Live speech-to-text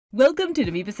Welcome to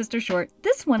Amoeba Sister Short,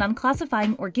 this one on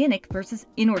classifying organic versus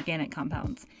inorganic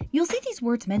compounds. You'll see these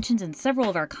words mentioned in several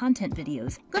of our content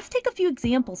videos. Let's take a few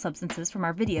example substances from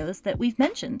our videos that we've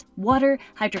mentioned: water,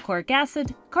 hydrochloric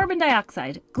acid, carbon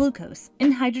dioxide, glucose,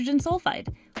 and hydrogen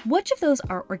sulfide. Which of those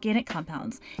are organic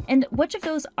compounds, and which of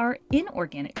those are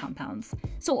inorganic compounds?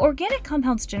 So organic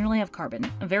compounds generally have carbon,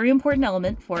 a very important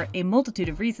element for a multitude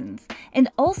of reasons, and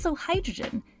also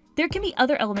hydrogen. There can be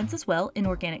other elements as well in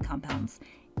organic compounds.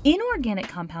 Inorganic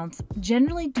compounds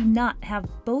generally do not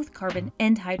have both carbon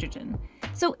and hydrogen.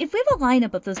 So if we have a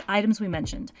lineup of those items we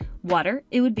mentioned, water,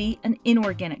 it would be an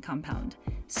inorganic compound.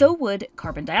 So would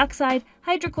carbon dioxide,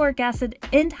 hydrochloric acid,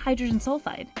 and hydrogen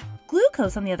sulfide.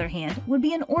 Glucose, on the other hand, would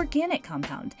be an organic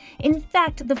compound. In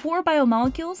fact, the four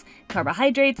biomolecules,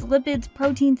 carbohydrates, lipids,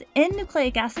 proteins, and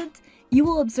nucleic acids, you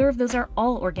will observe those are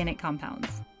all organic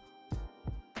compounds.